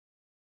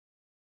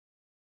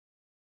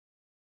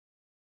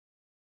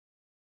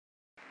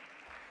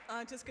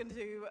I'm just going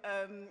to,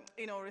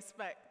 in all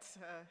respect,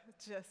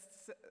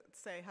 just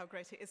say how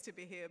great it is to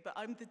be here. But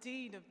I'm the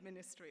Dean of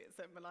Ministry at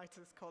St.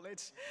 Mellitus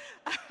College.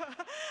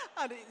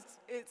 And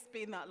it's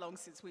been that long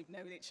since we've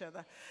known each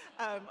other,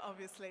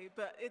 obviously.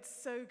 But it's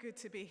so good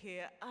to be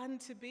here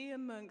and to be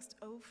amongst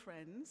old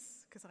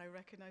friends, because I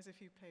recognize a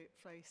few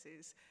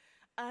faces,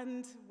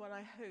 and what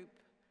I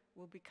hope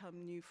will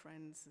become new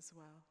friends as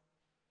well.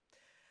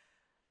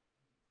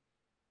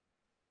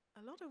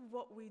 A lot of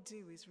what we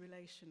do is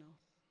relational.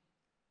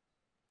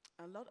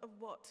 A lot of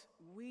what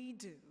we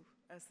do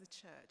as the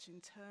church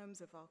in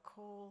terms of our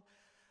call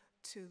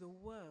to the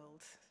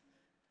world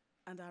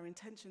and our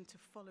intention to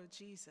follow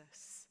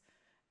Jesus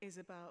is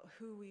about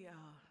who we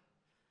are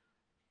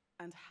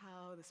and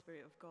how the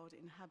Spirit of God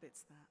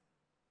inhabits that.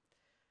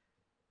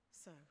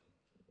 So,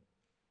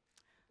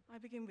 I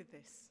begin with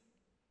this.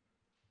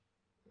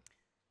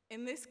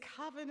 In this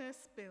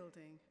cavernous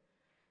building,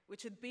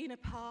 which had been a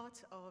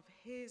part of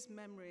his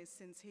memories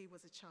since he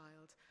was a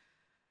child,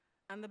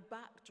 and the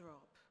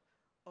backdrop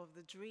of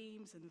the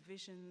dreams and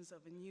visions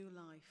of a new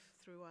life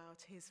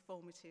throughout his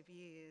formative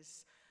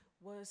years,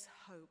 was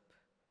hope.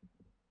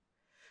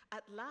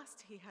 At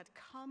last he had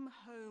come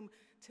home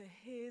to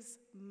his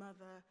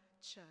mother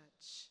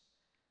church.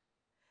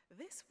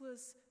 This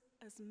was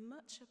as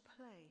much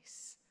a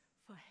place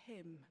for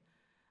him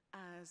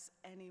as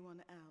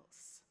anyone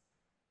else.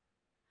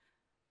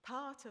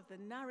 Part of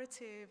the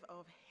narrative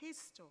of his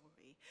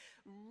story,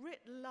 writ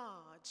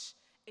large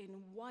in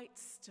white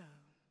stone,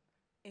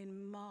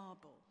 in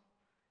marble,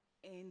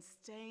 in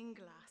stained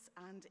glass,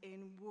 and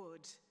in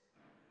wood,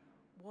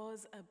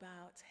 was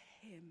about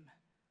him.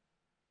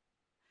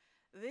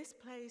 This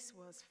place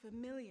was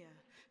familiar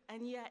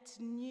and yet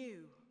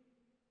new.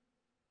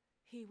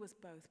 He was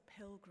both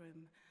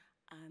pilgrim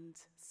and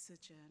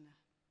sojourner.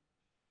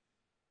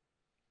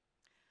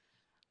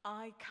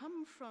 I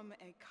come from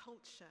a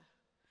culture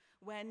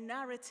where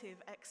narrative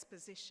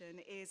exposition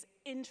is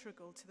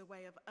integral to the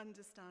way of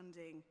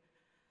understanding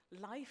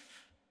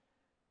life.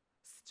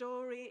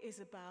 Story is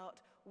about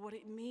what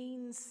it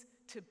means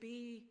to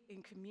be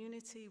in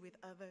community with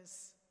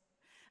others.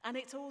 And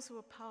it's also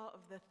a part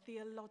of the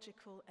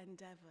theological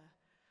endeavor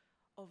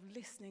of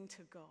listening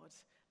to God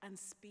and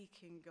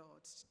speaking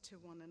God to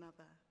one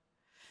another.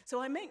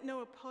 So I make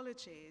no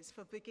apologies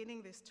for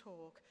beginning this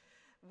talk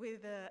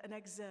with an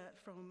excerpt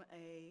from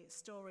a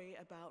story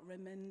about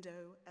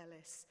Raimundo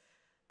Ellis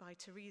by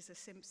Teresa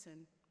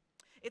Simpson.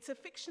 It's a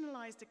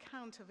fictionalized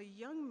account of a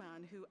young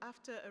man who,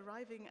 after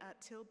arriving at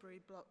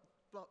Tilbury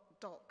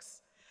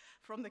docks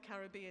from the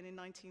Caribbean in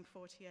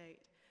 1948,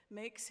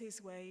 makes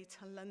his way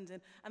to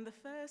London. And the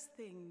first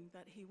thing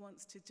that he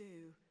wants to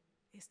do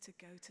is to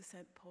go to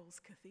St. Paul's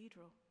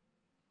Cathedral.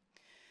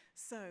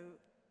 So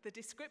the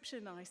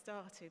description I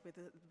started with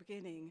at the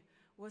beginning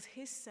was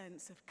his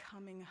sense of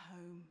coming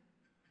home.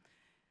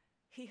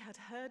 He had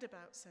heard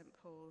about St.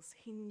 Paul's,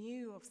 he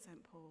knew of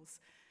St. Paul's,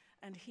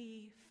 and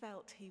he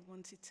felt he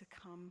wanted to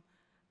come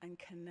and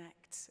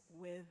connect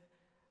with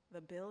the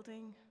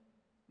building,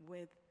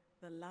 with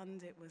the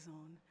land it was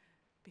on,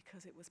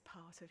 because it was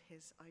part of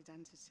his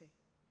identity.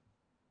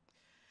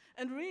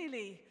 And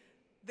really,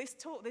 this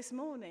talk this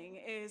morning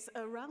is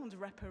around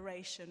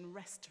reparation,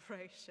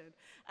 restoration,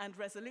 and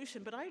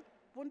resolution, but I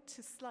want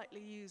to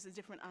slightly use a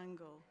different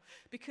angle,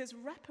 because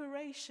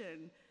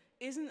reparation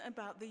isn't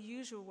about the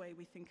usual way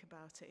we think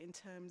about it in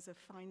terms of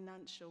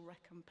financial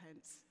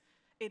recompense.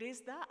 It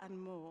is that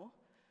and more,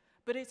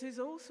 but it is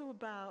also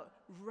about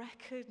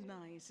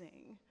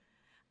recognizing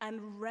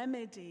and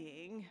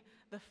remedying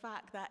the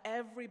fact that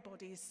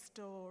everybody's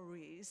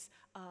stories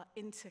are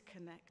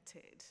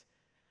interconnected,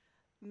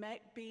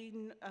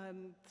 being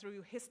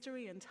through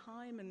history and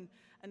time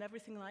and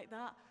everything like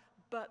that,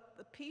 but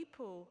the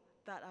people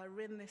that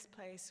are in this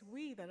place,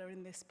 we that are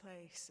in this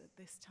place at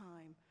this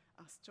time,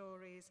 our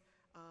stories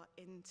are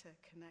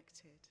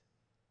interconnected.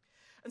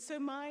 And so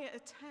my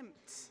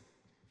attempt,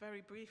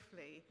 very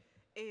briefly,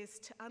 is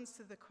to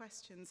answer the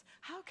questions: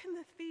 how can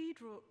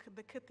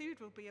the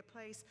cathedral be a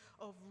place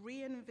of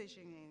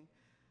re-envisioning,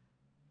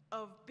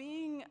 of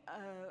being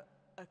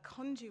a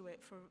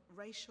conduit for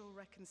racial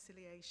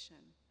reconciliation,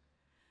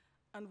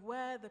 and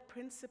where the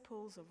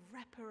principles of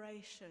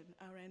reparation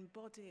are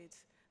embodied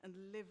and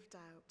lived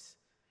out,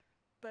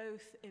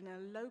 both in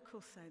a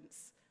local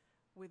sense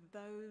with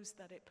those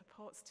that it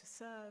purports to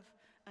serve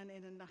and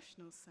in a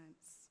national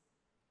sense?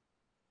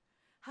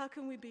 How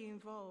can we be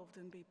involved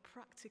and be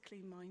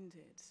practically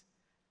minded?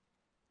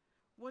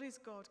 What is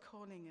God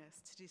calling us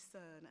to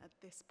discern at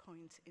this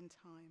point in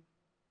time?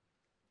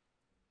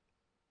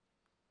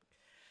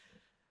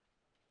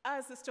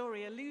 As the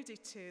story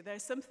alluded to,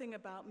 there's something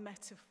about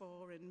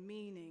metaphor and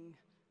meaning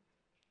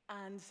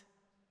and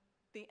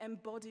the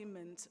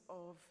embodiment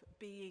of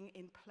being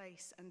in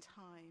place and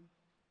time.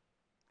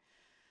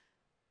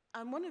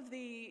 And one of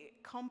the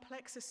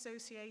complex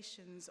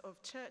associations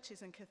of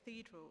churches and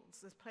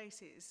cathedrals as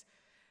places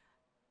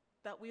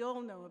that we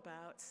all know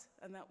about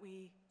and that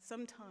we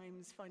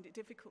sometimes find it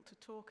difficult to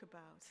talk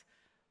about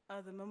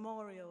are the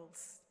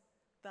memorials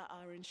that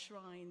are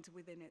enshrined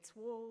within its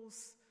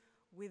walls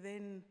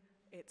within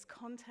its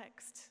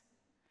context.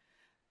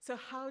 So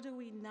how do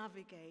we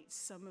navigate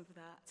some of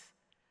that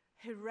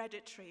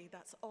hereditary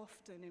that's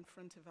often in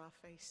front of our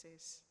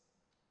faces?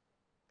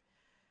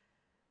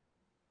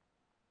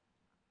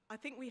 I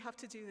think we have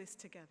to do this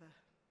together,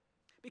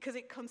 because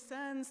it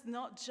concerns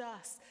not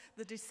just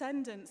the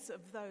descendants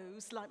of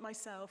those, like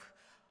myself,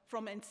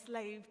 from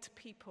enslaved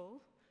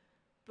people,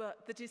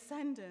 but the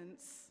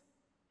descendants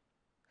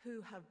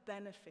who have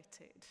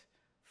benefited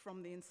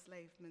from the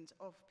enslavement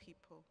of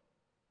people.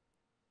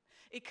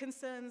 It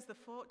concerns the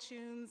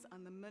fortunes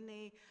and the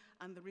money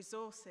and the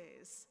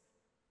resources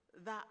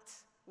that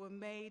were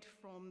made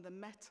from the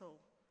metal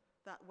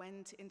that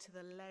went into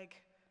the leg,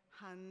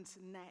 hand,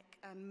 neck,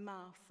 and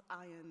mouth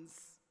irons,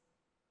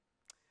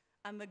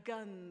 and the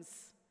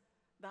guns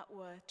that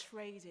were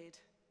traded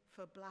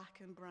for black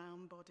and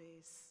brown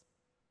bodies.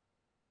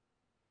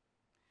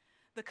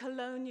 The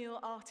colonial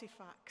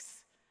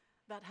artifacts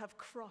that have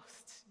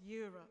crossed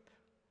Europe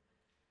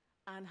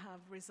and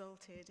have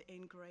resulted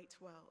in great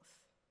wealth.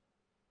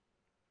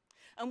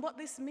 And what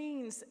this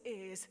means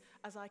is,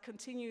 as I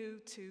continue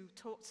to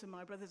talk to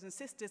my brothers and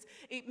sisters,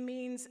 it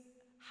means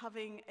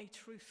having a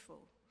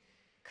truthful,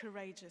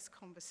 courageous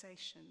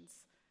conversations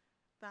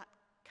that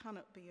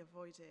cannot be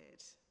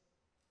avoided.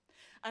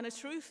 And a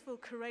truthful,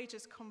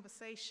 courageous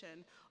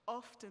conversation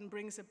often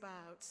brings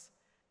about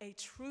a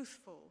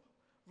truthful,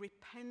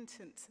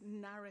 repentant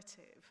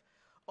narrative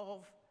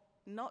of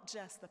not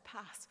just the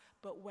past,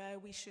 but where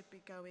we should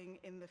be going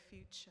in the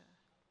future.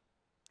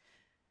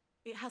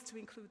 It has to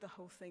include the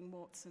whole thing,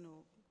 warts and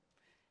all.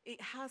 It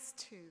has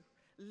to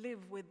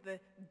live with the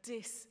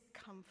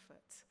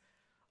discomfort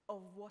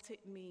of what it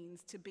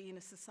means to be in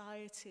a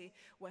society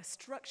where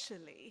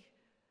structurally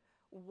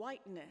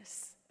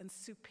whiteness and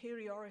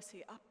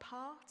superiority are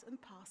part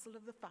and parcel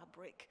of the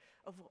fabric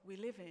of what we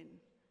live in.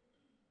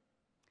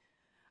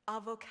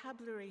 Our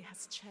vocabulary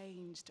has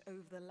changed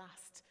over the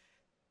last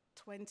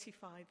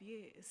 25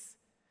 years.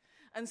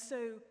 And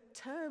so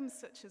terms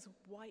such as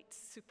white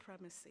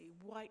supremacy,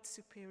 white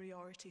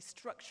superiority,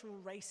 structural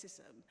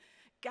racism,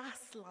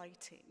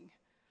 gaslighting,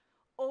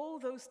 all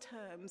those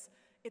terms,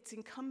 it's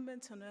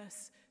incumbent on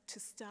us to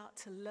start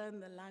to learn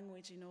the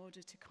language in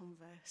order to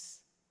converse.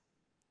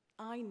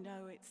 I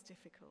know it's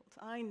difficult.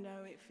 I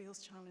know it feels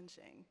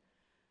challenging.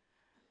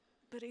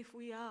 But if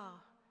we are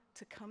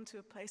to come to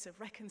a place of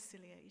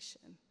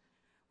reconciliation,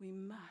 we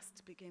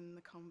must begin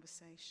the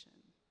conversation.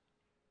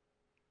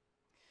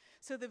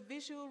 So the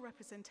visual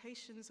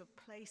representations of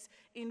place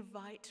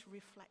invite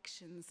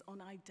reflections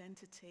on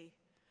identity.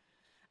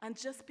 And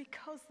just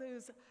because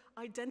those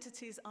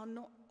identities are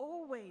not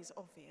always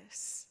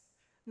obvious,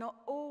 not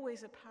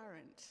always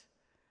apparent,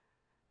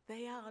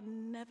 they are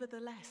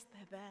nevertheless,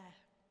 they're there.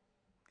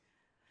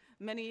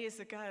 Many years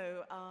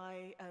ago,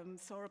 I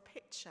saw a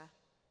picture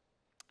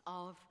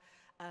of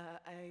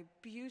a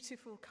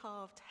beautiful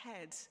carved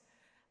head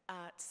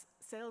at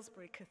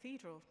Salisbury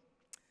Cathedral,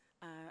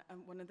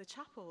 one of the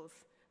chapels.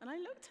 And I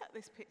looked at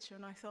this picture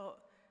and I thought,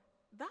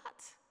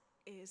 that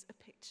is a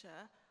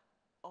picture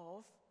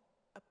of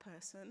a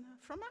person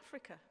from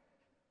Africa.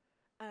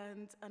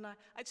 And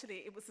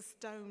actually, it was a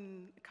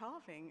stone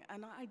carving,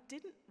 and I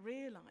didn't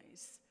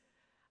realize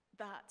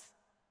that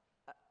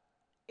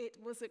it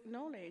was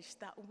acknowledged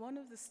that one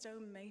of the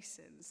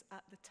stonemasons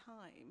at the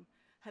time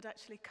had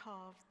actually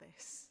carved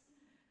this.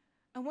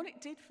 And what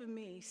it did for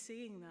me,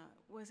 seeing that,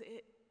 was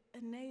it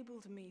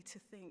enabled me to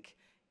think,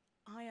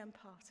 I am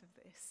part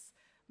of this.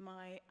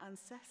 My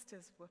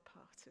ancestors were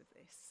part of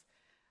this,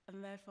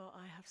 and therefore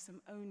I have some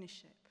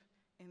ownership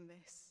in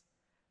this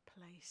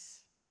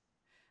place.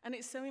 And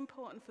it's so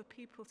important for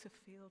people to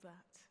feel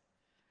that.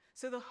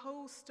 So the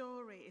whole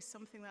story is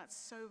something that's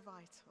so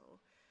vital,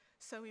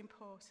 so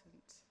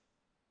important.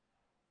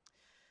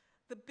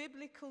 The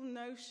biblical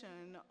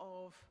notion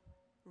of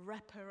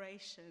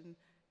reparation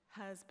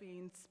has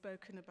been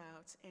spoken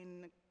about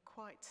in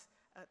quite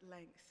at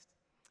length.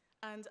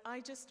 And I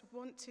just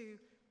want to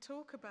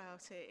talk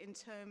about it in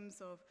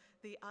terms of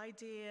the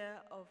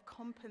idea of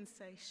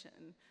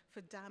compensation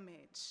for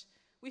damage.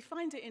 We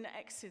find it in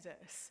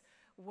Exodus,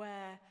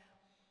 where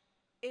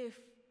if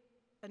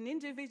an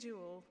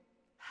individual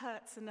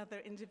hurts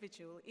another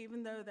individual,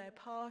 even though they're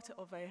part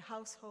of a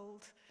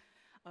household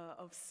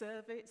of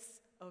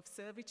service, of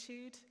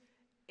servitude,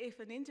 if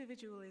an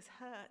individual is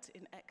hurt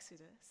in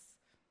Exodus,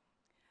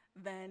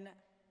 then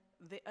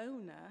the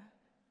owner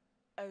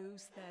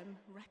owes them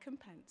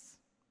recompense.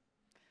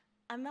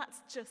 And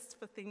that's just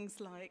for things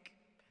like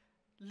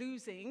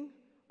losing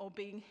or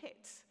being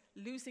hit,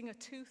 losing a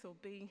tooth or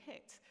being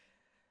hit.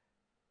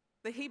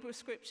 The Hebrew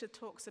scripture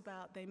talks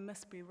about they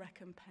must be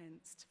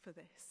recompensed for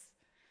this.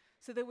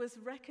 So there was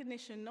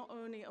recognition not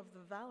only of the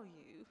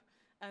value,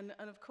 and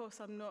of course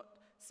I'm not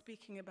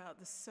speaking about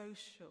the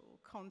social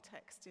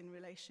context in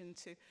relation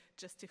to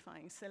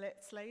justifying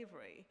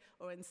slavery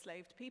or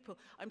enslaved people.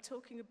 I'm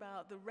talking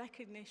about the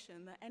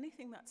recognition that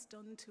anything that's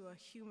done to a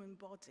human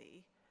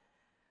body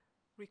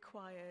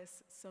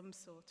requires some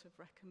sort of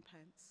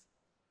recompense.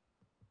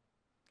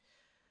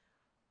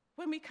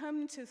 When we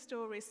come to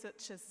stories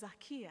such as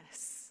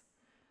Zacchaeus,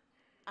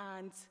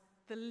 and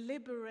the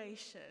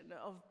liberation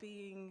of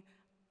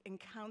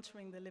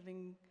encountering the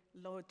living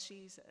Lord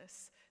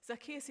Jesus,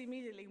 Zacchaeus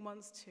immediately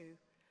wants to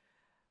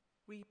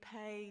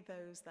repay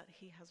those that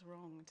he has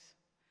wronged,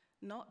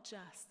 not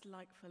just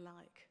like for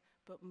like,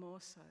 but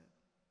more so.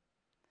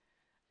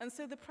 And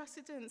so the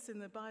precedence in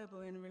the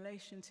Bible in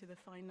relation to the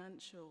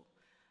financial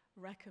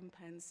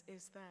recompense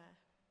is there.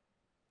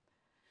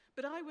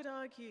 But I would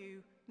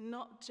argue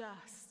not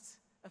just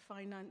a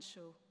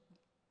financial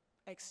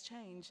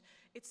exchange,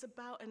 it's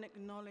about an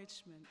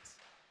acknowledgement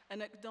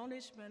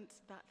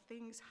that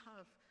things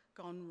have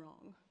gone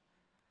wrong,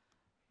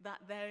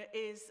 that there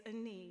is a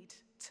need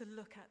to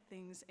look at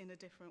things in a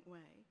different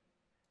way.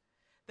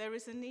 There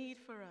is a need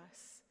for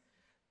us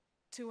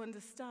to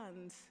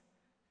understand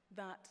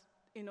that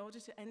in order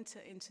to enter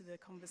into the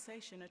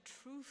conversation, a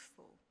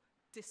truthful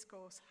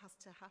discourse has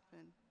to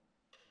happen.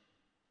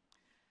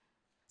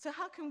 So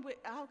how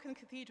can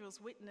cathedrals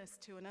witness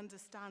to and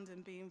understand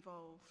and be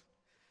involved?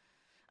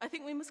 I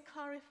think we must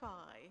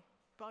clarify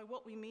by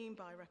what we mean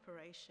by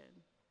reparation.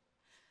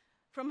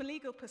 From a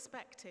legal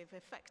perspective,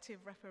 effective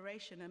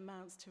reparation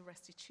amounts to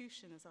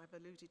restitution, as I've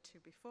alluded to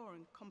before,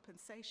 and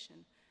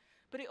compensation.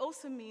 But it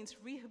also means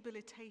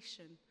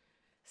rehabilitation,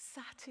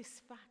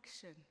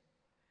 satisfaction,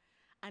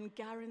 and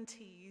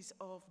guarantees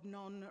of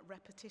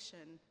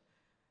non-repetition.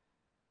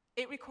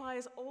 It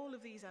requires all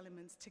of these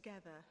elements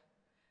together.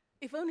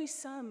 If only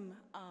some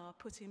are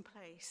put in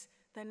place,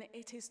 then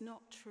it is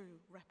not true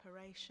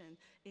reparation.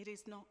 It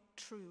is not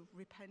true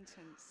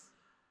repentance.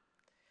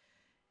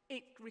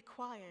 It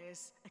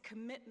requires a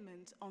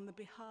commitment on the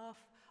behalf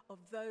of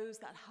those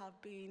that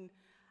have been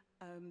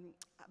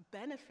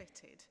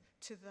benefited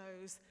to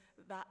those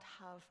that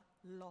have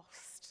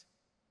lost.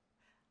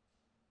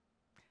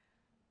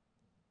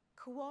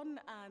 Kwon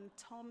and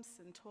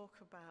Thompson talk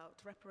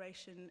about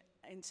reparation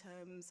in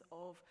terms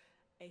of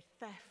a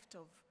theft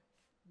of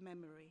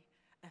memory,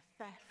 a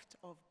theft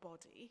of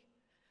body,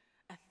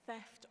 a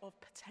theft of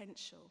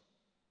potential,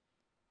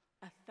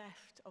 a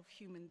theft of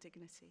human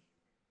dignity.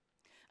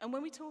 And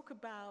when we talk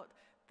about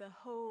the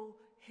whole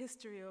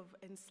history of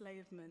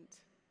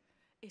enslavement,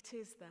 it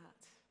is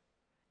that.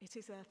 It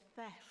is a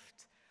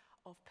theft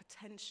of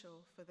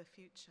potential for the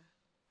future.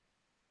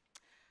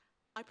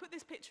 I put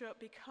this picture up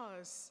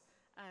because,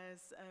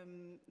 as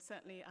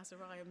certainly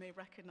Azariah may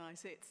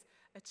recognize, it's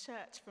a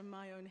church from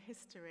my own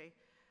history.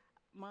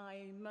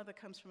 My mother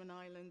comes from an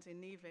island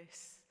in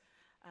Nevis,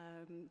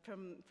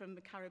 from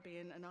the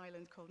Caribbean, an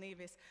island called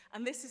Nevis.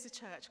 And this is a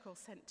church called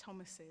St.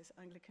 Thomas's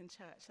Anglican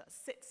Church that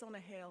sits on a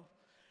hill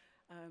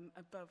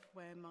above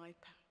where my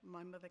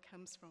mother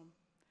comes from.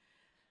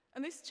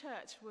 And this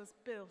church was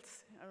built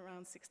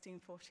around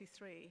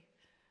 1643.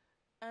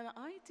 And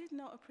I did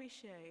not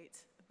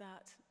appreciate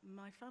that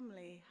my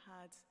family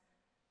had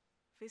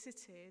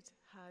visited,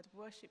 had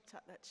worshipped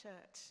at that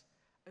church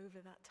over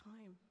that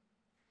time.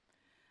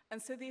 And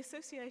so the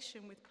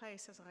association with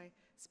place, as I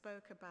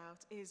spoke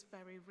about, is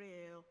very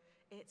real.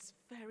 It's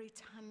very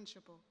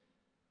tangible.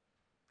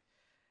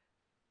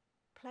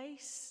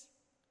 Place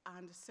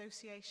and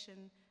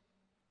association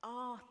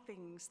are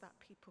things that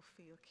people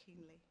feel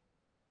keenly.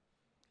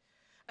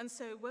 And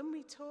so when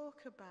we talk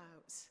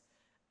about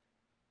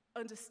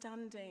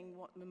understanding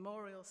what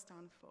memorials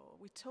stand for,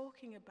 we're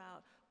talking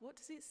about what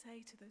does it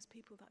say to those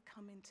people that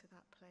come into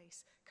that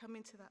place, come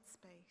into that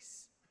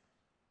space,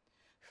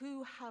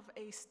 who have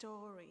a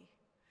story,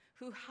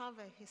 who have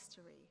a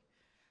history,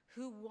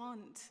 who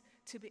want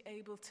to be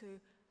able to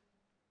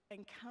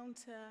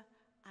encounter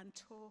and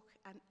talk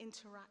and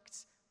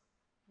interact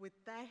with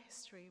their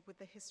history, with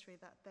the history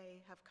that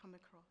they have come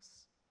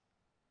across.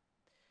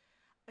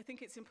 I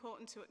think it's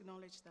important to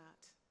acknowledge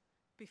that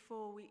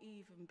before we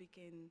even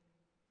begin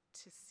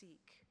to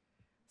seek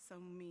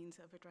some means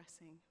of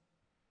addressing.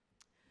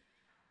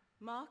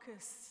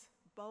 Markus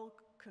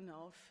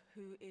Bolkunov,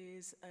 who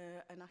is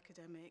an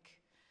academic,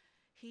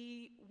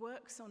 he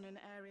works on an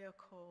area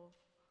called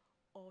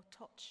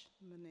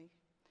autochthony.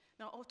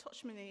 Now,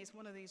 autochthony is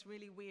one of these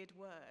really weird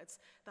words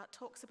that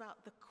talks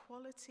about the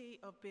quality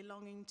of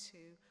belonging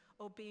to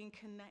or being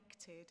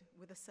connected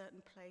with a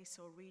certain place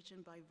or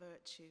region by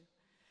virtue.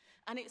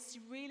 And it's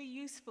really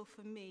useful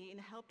for me in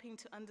helping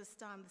to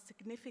understand the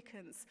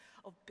significance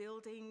of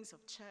buildings,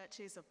 of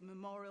churches, of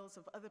memorials,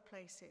 of other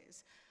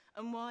places,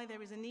 and why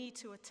there is a need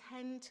to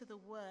attend to the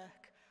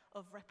work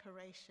of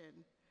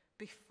reparation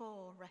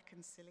before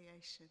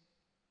reconciliation.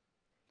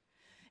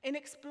 In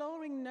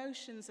exploring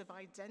notions of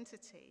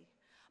identity,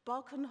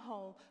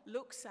 Balkenhol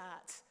looks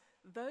at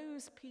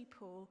those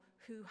people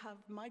who have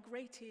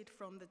migrated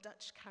from the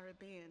Dutch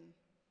Caribbean,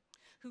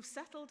 who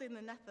settled in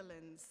the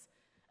Netherlands,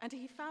 and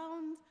he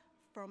found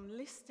from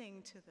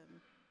listening to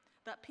them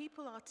that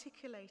people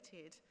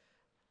articulated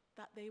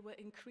that they were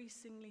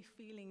increasingly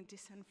feeling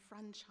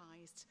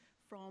disenfranchised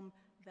from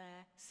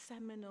their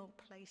seminal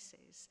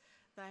places,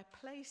 their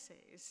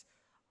places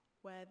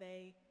where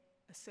they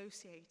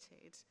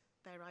associated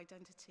their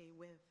identity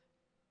with.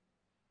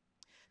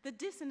 The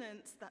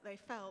dissonance that they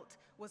felt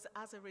was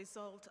as a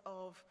result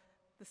of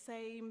the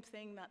same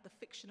thing that the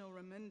fictional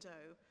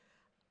Raimundo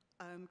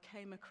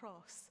came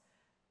across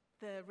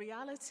the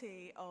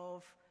reality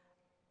of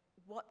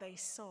what they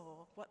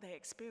saw, what they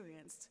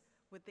experienced,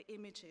 with the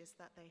images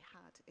that they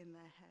had in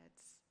their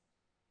heads.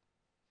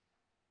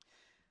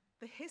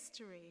 The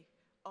history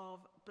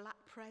of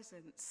Black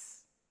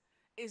presence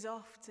is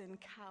often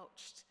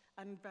couched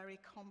and very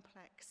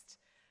complex,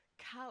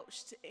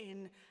 couched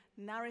in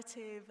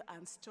narrative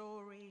and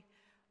story,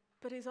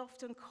 but is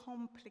often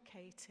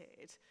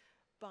complicated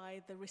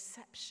by the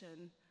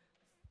reception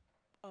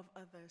of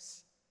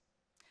others.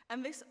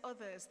 And this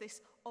others,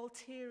 this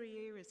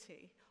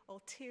ulteriority,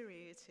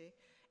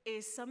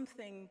 is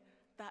something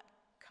that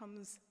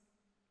comes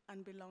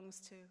and belongs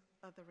to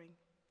othering.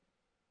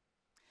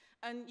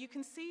 And you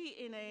can see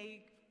in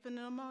a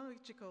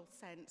phenomenological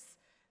sense,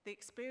 the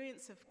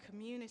experience of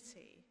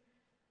community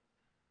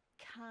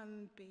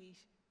can be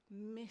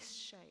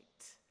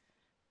misshaped,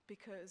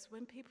 because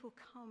when people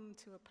come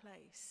to a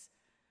place,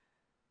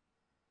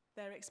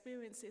 their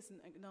experience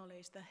isn't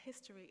acknowledged, their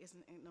history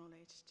isn't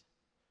acknowledged.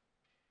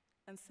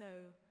 And so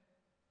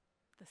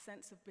the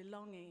sense of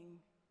belonging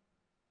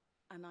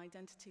and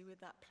identity with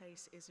that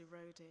place is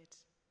eroded.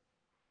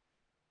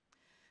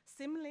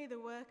 Similarly, the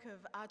work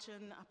of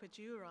Ajahn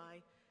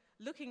Appadurai,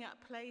 looking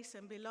at place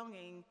and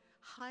belonging,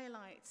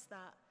 highlights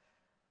that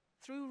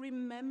through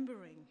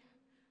remembering,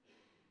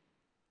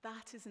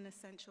 that is an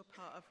essential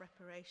part of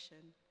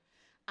reparation.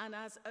 And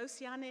as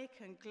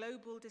oceanic and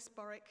global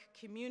diasporic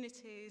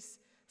communities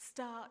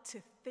start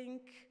to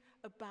think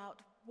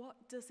about what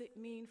does it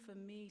mean for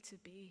me to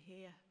be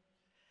here,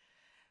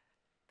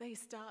 they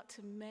start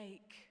to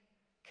make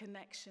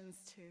connections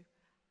to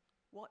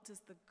what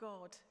does the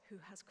God who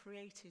has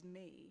created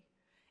me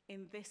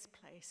in this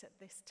place at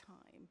this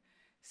time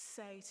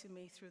say to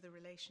me through the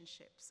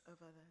relationships of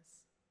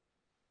others.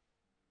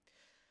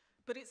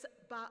 But it's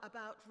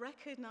about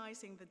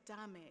recognizing the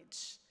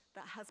damage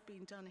that has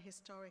been done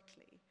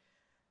historically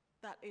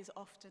that is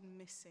often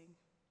missing.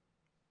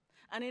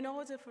 And in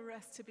order for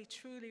us to be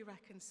truly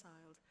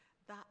reconciled,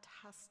 that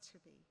has to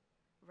be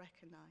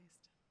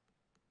recognized.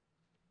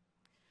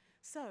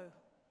 So,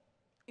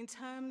 in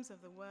terms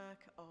of the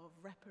work of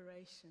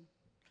reparation,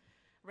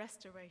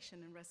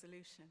 restoration, and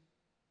resolution,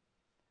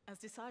 as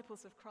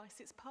disciples of Christ,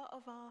 it's part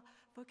of our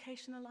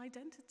vocational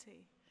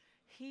identity.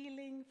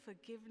 Healing,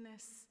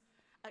 forgiveness,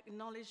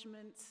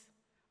 acknowledgement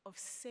of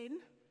sin,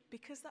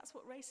 because that's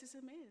what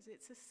racism is.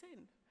 It's a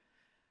sin.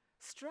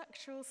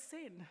 Structural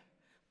sin,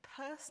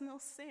 personal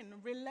sin,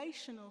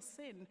 relational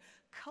sin,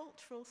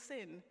 cultural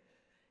sin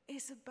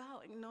is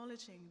about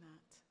acknowledging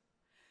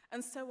that.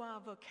 And so our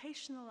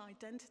vocational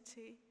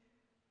identity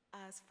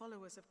as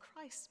followers of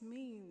Christ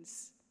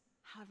means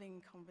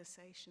having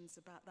conversations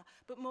about that.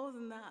 But more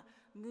than that,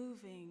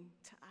 moving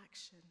to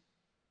action.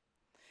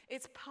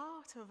 It's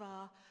part of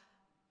our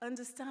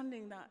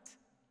understanding that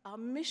our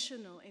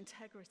missional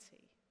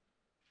integrity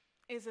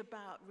is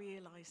about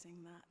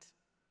realizing that.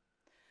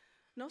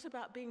 Not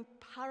about being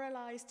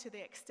paralyzed to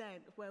the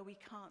extent where we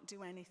can't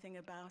do anything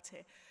about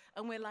it.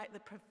 And we're like the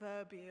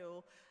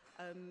proverbial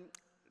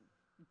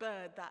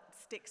bird that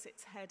sticks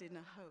its head in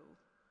a hole.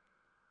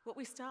 What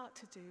we start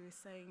to do is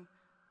saying,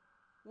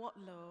 what,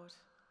 Lord,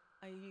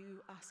 are you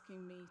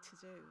asking me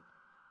to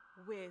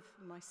do with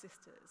my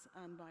sisters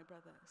and my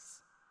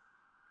brothers?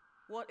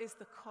 What is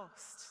the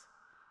cost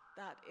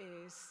that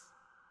is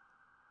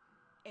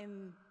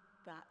in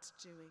that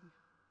doing?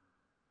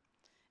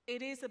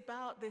 It is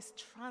about this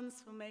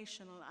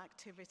transformational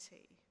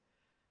activity.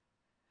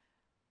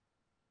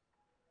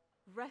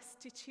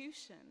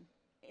 Restitution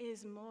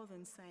is more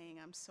than saying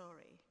I'm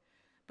sorry,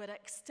 but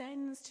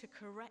extends to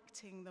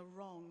correcting the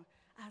wrong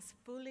as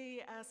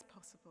fully as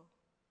possible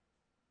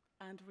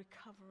and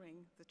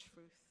recovering the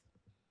truth.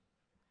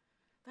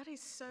 That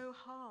is so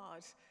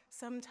hard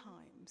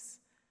sometimes,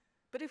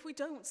 but if we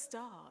don't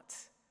start,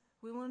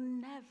 we will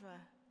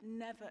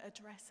never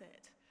address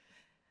it.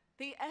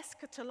 The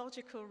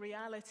eschatological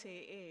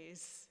reality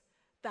is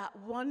that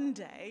one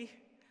day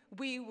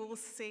we will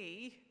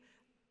see,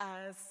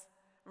 as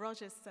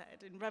Roger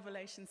said in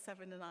Revelation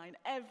 7 and 9,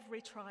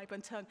 every tribe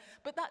and tongue.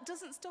 But that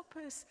doesn't stop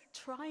us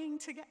trying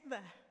to get there.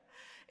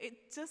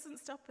 It doesn't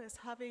stop us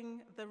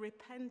having the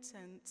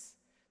repentant,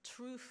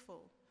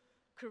 truthful,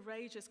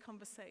 courageous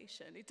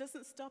conversation. It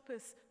doesn't stop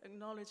us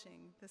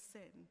acknowledging the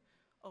sin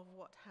of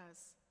what has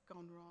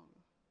gone wrong.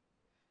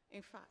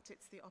 In fact,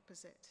 it's the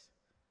opposite.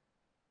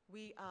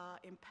 We are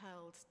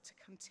impelled to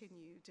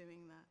continue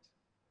doing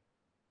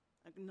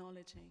that,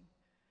 acknowledging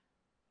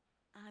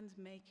and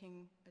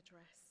making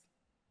address.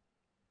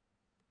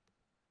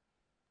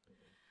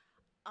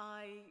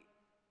 I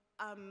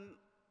am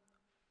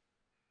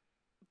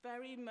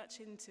very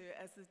much into,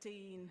 as the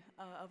dean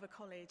of a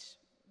college,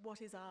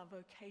 what is our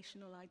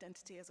vocational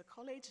identity as a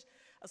college,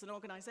 as an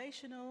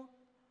organizational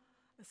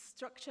a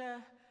structure,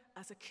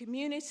 as a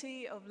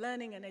community of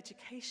learning and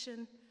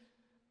education,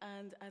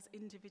 and as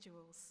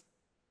individuals.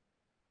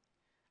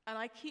 And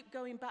I keep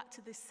going back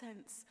to this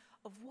sense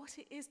of what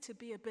it is to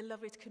be a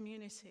beloved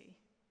community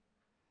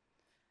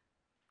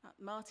that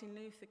Martin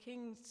Luther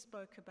King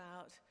spoke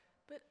about,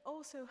 but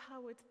also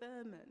Howard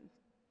Thurman,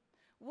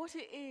 what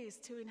it is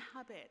to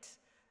inhabit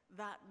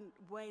that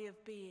way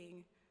of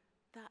being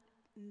that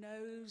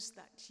knows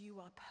that you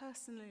are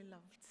personally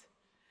loved,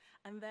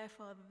 and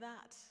therefore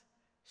that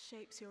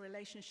shapes your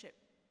relationship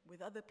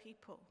with other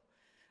people,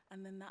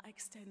 and then that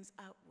extends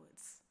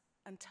outwards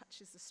and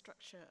touches the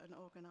structure and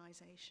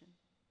organization.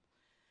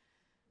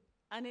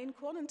 And in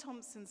Quantum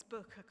Thompson's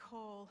book,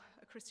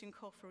 A Christian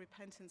Call for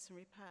Repentance and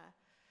Repair,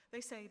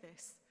 they say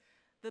this: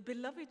 the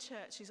beloved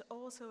church is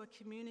also a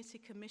community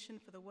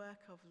commissioned for the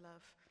work of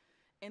love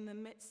in the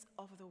midst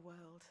of the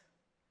world.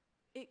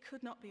 It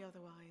could not be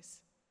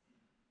otherwise.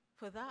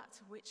 For that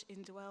which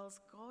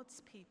indwells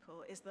God's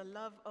people is the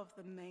love of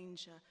the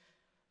manger,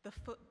 the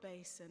foot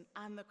basin,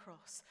 and the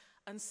cross.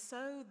 And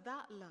so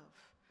that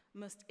love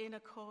must, in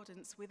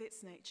accordance with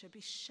its nature,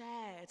 be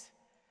shared,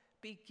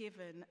 be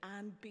given,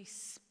 and be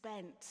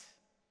spent.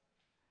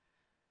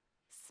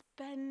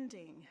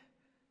 Spending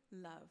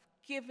love,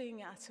 giving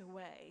it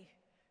away,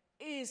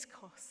 is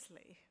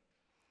costly.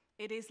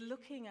 It is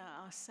looking at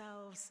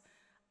ourselves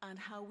and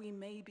how we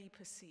may be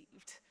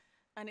perceived,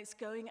 and it's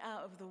going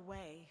out of the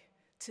way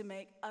to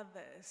make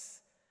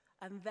others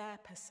and their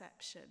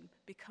perception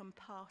become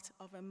part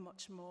of a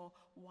much more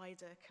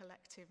wider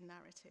collective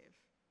narrative.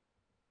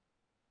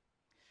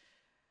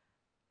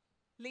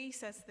 Lee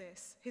says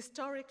this: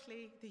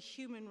 historically, the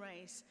human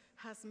race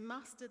has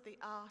mastered the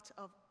art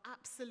of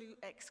absolute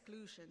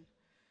exclusion,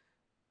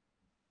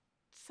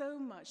 so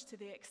much to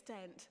the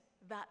extent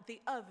that the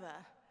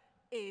other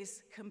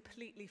is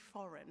completely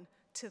foreign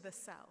to the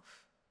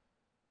self.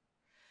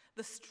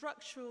 The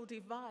structural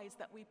divides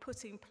that we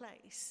put in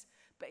place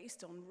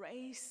based on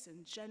race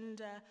and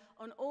gender,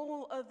 on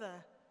all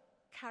other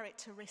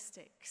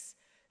characteristics,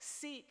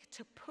 seek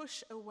to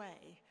push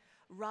away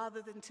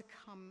rather than to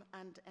come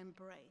and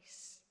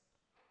embrace.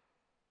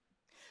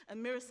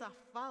 And Miroslav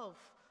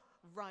Volf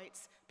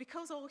writes,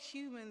 because all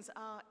humans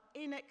are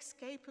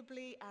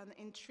inextricably and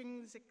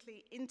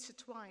intrinsically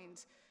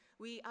intertwined,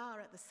 we are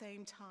at the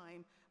same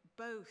time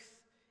both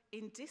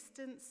in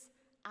distance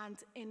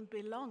and in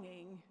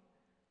belonging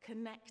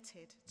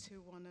connected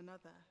to one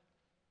another.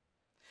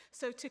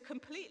 So to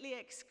completely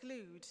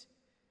exclude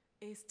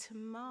is to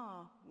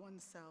mar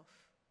oneself.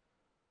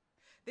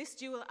 This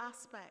dual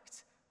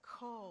aspect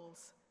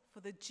calls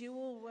for the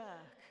dual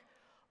work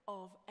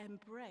of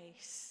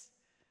embrace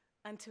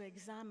and to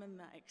examine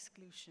that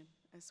exclusion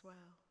as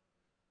well.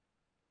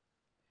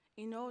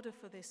 In order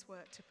for this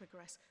work to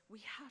progress, we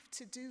have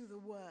to do the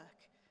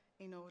work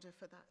in order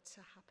for that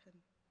to happen.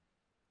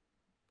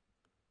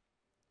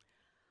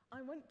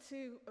 I want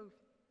to,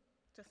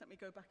 just let me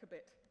go back a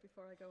bit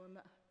before I go on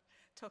that.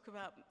 Talk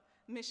about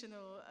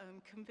missional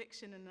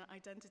conviction and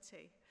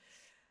identity.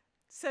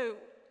 So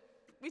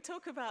we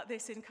talk about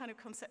this in kind of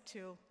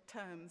conceptual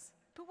terms,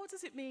 but what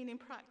does it mean in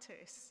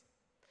practice?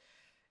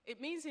 It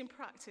means in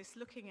practice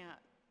looking at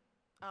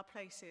our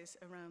places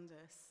around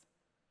us.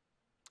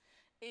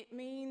 It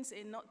means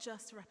in not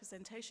just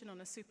representation on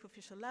a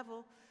superficial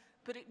level,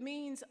 but it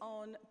means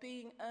on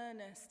being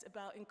earnest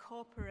about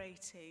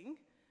incorporating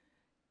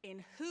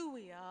in who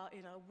we are,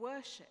 in our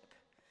worship,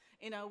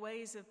 in our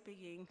ways of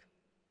being,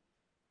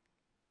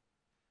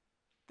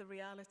 the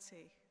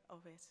reality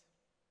of it.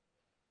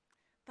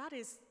 That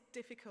is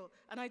difficult.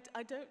 And I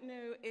don't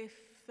know if,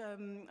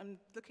 I'm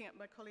looking at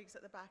my colleagues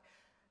at the back,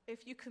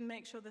 if you can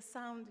make sure the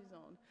sound is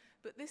on.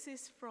 But this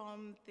is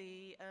from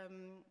a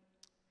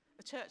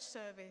church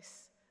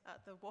service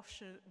at the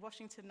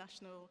Washington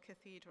National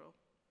Cathedral.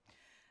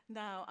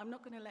 Now, I'm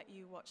not going to let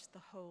you watch the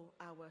whole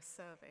hour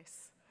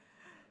service.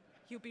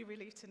 You'll be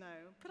relieved to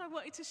know. But I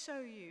wanted to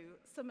show you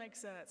some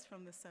excerpts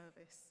from the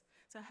service.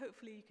 So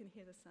hopefully you can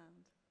hear the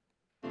sound.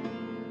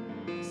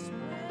 The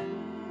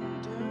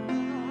splendor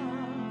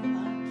of a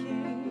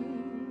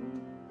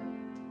king,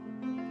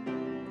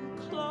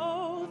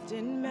 clothed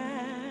in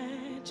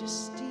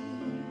majesty,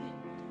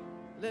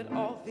 let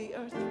all the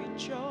earth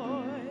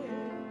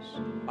rejoice,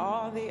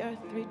 all the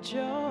earth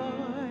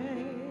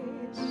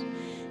rejoice.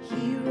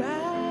 He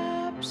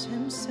wraps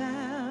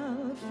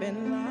himself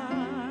in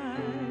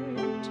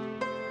light,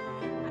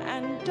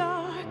 and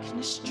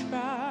darkness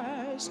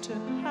tries to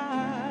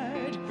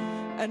hide,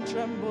 and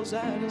trembles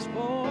at his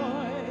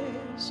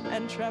voice,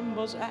 and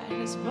trembles at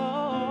his voice.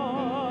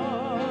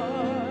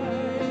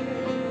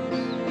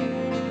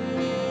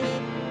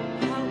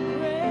 How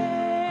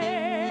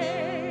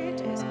great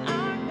is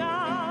our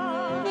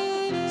God?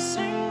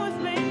 Sing with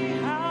me,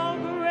 how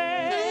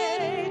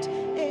great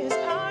is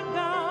our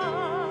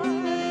God?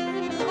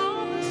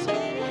 All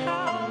sing,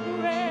 how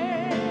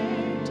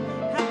great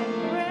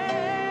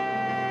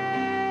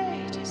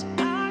is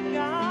our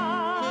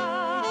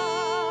God?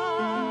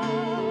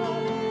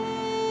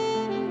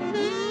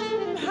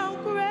 How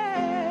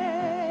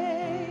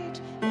great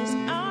is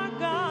our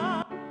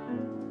God?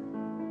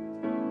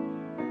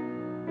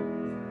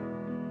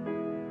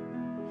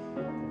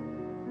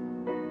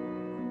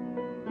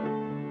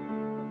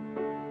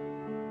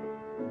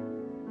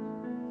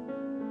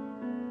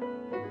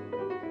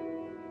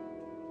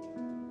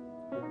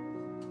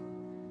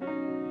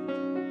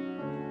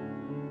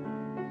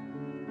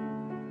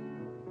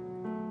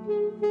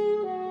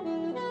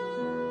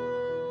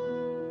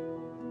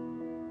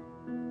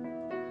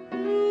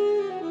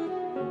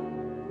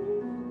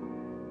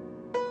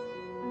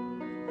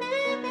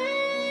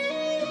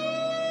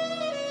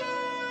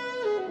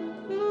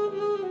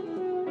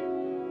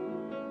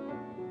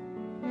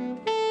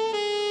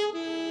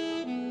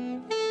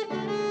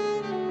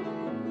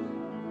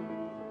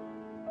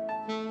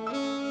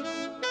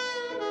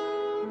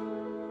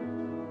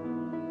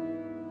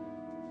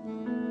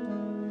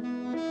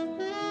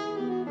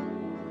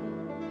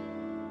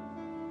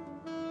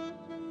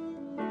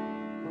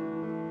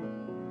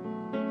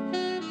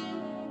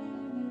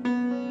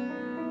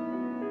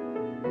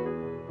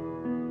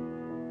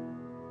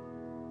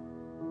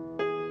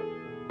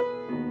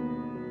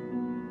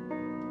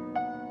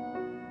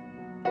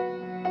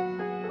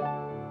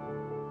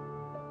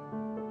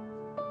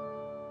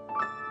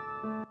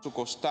 su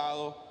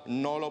costado,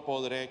 no lo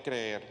podré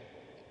creer.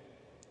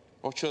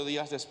 8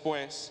 días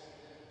después,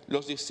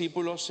 los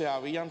discípulos se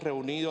habían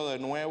reunido de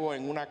nuevo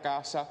en una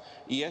casa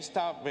y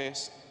esta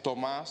vez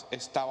Tomás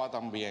estaba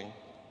también.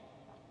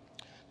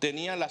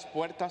 Tenían las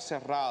puertas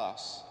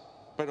cerradas,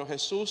 pero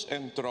Jesús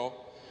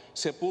entró,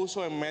 se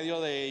puso en medio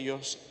de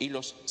ellos y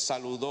los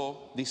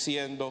saludó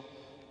diciendo: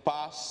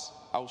 paz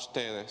a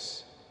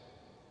ustedes.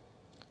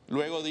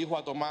 Luego dijo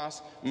a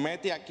Tomás: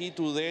 mete aquí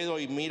tu dedo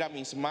y mira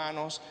mis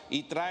manos,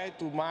 y trae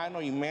tu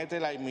mano y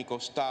métela en mi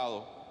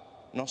costado.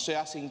 No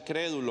seas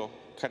incrédulo,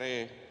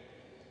 cree.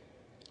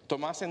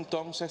 Tomás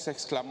entonces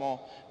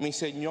exclamó: mi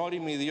Señor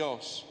y mi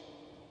Dios.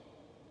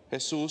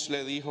 Jesús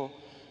le dijo: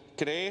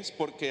 ¿crees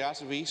porque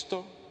has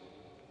visto?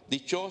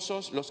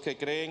 Dichosos los que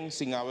creen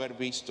sin haber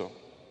visto.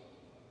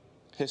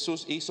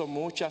 Jesús hizo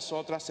muchas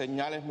otras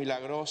señales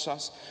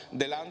milagrosas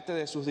delante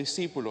de sus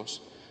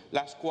discípulos,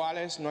 las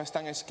cuales no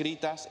están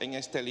escritas en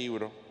este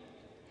libro.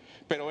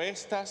 Pero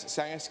estas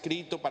se han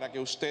escrito para que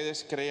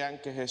ustedes crean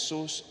que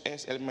Jesús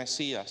es el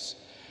Mesías,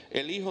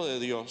 el Hijo de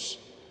Dios.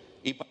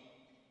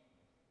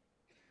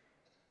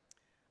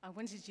 I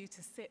wanted you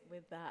to sit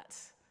with that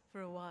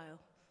for a while,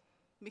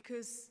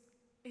 because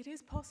it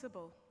is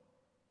possible.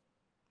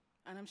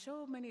 And I'm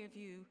sure many of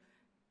you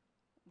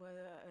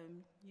were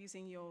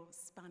using your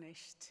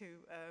Spanish to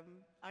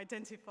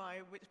identify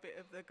which bit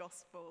of the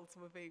Gospels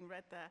were being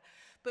read there.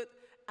 But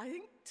I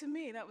think, to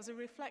me, that was a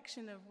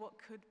reflection of what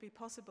could be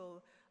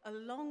possible,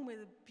 along with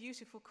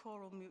beautiful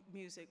choral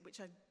music,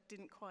 which I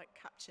didn't quite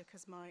capture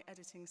because my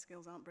editing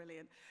skills aren't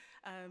brilliant.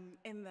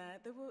 In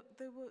there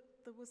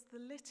was the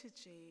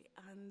liturgy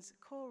and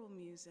choral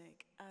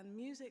music and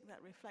music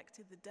that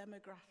reflected the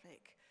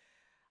demographic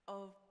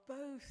of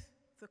both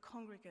the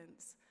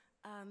congregants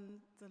and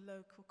the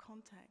local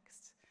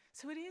context.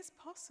 So it is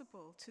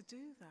possible to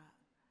do that.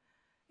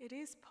 It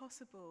is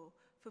possible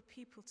for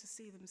people to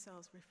see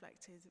themselves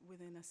reflected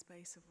within a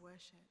space of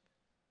worship.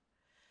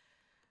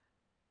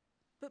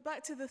 But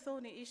back to the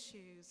thorny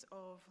issues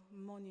of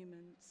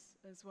monuments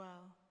as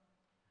well.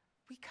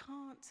 We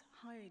can't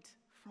hide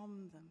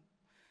from them.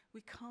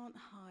 We can't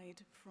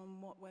hide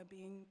from what we're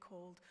being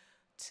called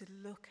to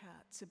look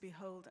at, to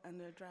behold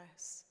and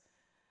address.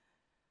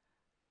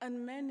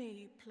 And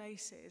many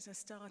places are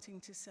starting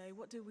to say,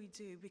 what do we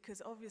do?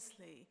 Because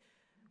obviously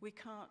we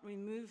can't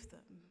remove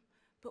them.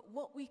 But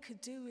what we could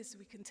do is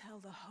we can tell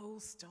the whole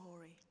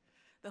story,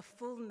 the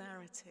full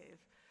narrative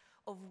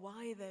of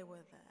why they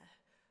were there,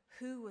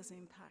 who was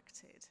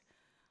impacted,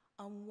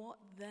 and what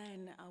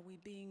then are we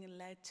being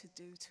led to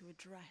do to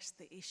address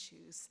the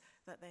issues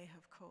that they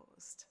have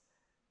caused.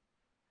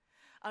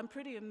 I'm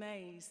pretty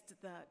amazed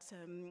that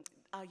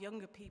our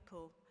younger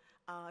people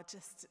are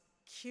just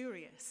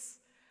curious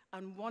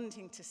and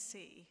wanting to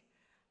see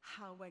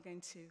how we're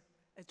going to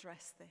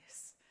address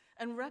this.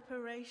 And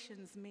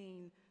reparations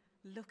mean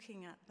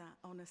looking at that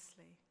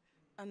honestly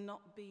and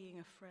not being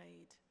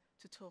afraid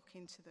to talk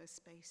into those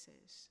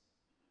spaces.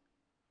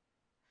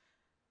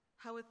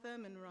 Howard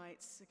Thurman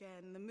writes,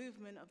 again, the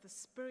movement of the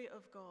Spirit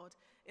of God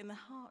in the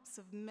hearts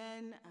of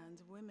men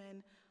and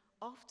women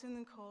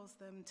often calls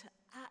them to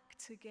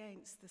act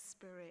against the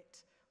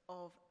spirit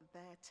of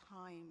their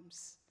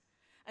times,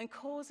 and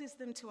causes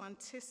them to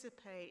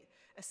anticipate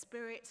a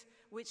spirit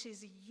which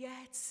is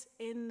yet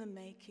in the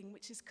making,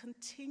 which is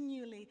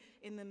continually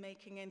in the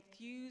making,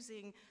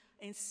 enthusing,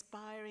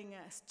 inspiring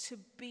us to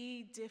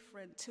be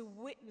different, to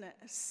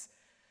witness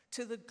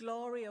to the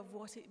glory of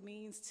what it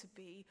means to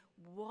be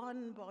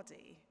one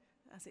body,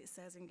 as it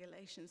says in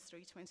Galatians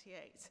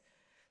 3:28,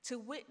 to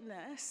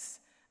witness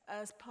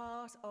as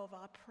part of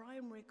our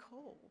primary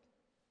call.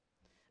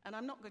 And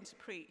I'm not going to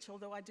preach,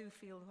 although I do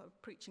feel a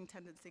preaching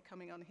tendency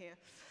coming on here.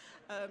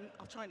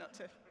 I'll try not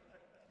to.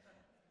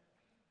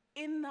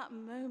 In that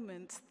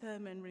moment,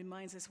 Thurman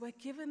reminds us, we're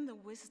given the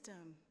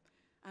wisdom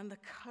and the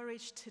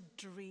courage to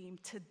dream,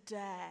 to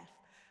dare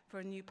for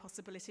a new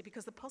possibility,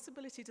 because the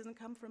possibility doesn't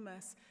come from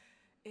us.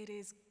 It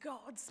is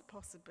God's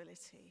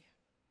possibility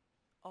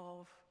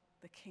of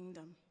the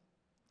kingdom.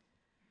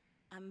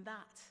 And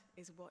that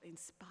is what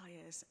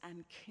inspires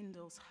and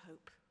kindles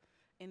hope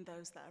in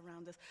those that are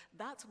around us.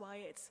 That's why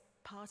it's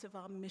part of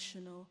our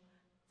missional,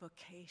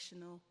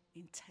 vocational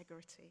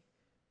integrity.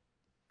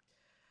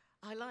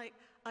 I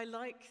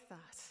like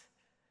that.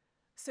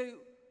 So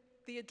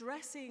the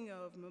addressing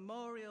of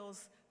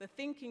memorials, the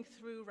thinking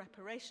through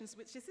reparations,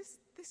 which is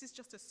this is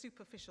just a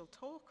superficial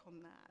talk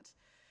on that,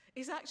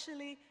 is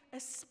actually a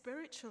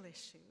spiritual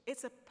issue.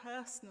 It's a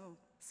personal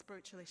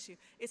spiritual issue.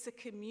 It's a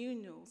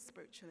communal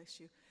spiritual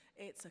issue.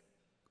 It's an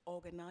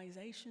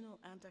organizational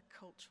and a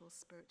cultural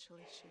spiritual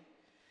issue,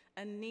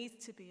 and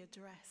needs to be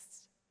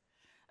addressed.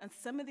 And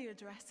some of the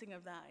addressing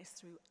of that is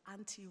through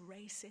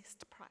anti-racist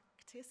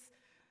practice.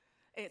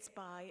 It's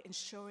by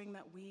ensuring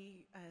that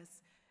we, as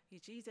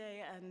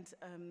Yejide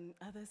and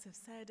others have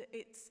said,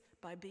 it's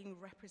by being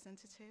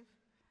representative.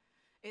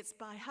 It's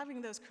by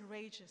having those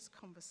courageous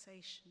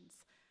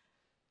conversations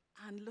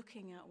and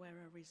looking at where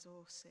our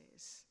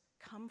resources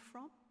come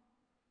from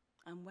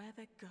and where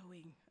they're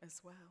going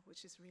as well,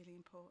 which is really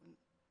important.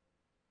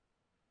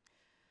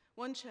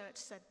 One church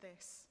said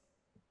this: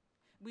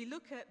 "We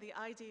look at the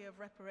idea of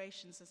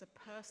reparations as a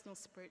personal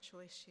spiritual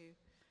issue.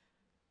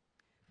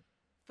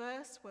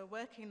 First, we're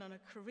working on a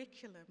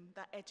curriculum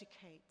that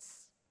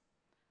educates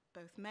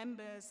both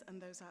members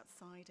and those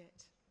outside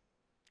it.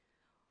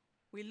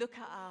 We look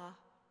at our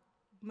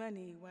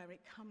money, where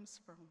it comes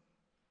from,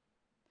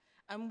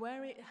 and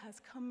where it has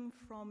come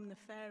from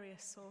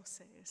nefarious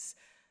sources,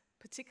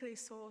 particularly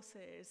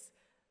sources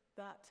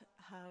that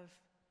have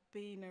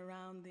been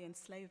around the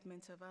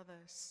enslavement of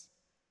others,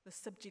 the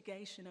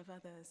subjugation of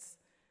others.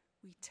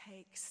 We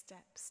take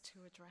steps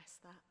to address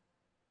that.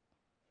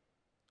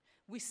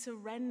 We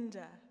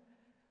surrender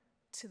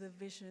to the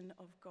vision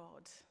of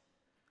God,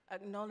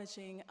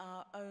 acknowledging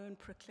our own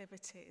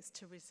proclivities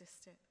to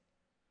resist it.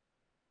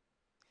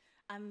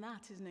 And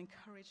that is an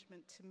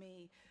encouragement to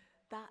me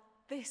that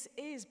this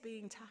is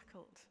being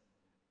tackled,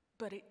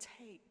 but it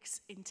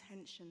takes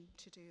intention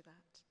to do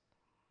that.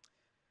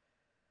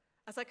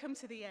 As I come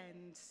to the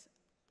end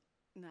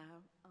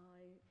now,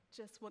 I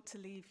just want to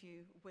leave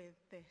you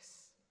with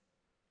this.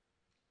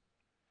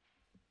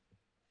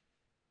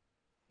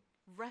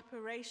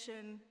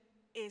 Reparation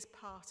is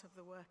part of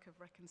the work of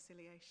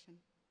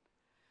reconciliation.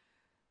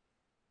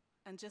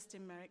 And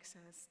Justin Merrick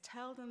says,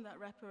 "Tell them that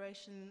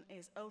reparation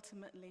is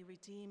ultimately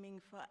redeeming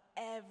for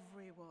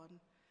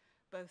everyone,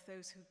 both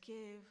those who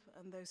give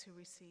and those who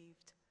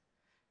received.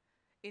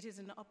 It is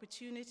an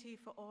opportunity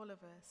for all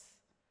of us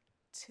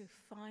to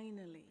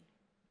finally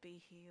be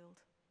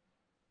healed.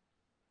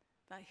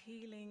 That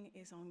healing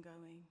is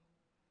ongoing,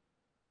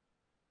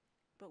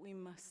 but we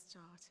must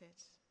start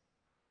it.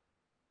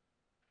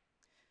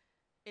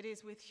 It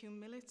is with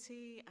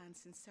humility and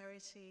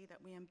sincerity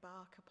that we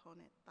embark upon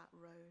that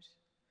road,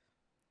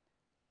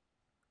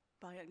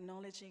 by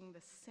acknowledging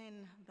the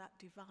sin that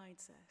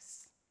divides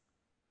us,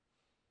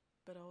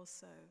 but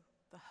also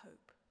the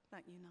hope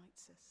that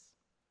unites us."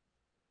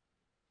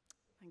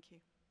 Thank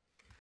you.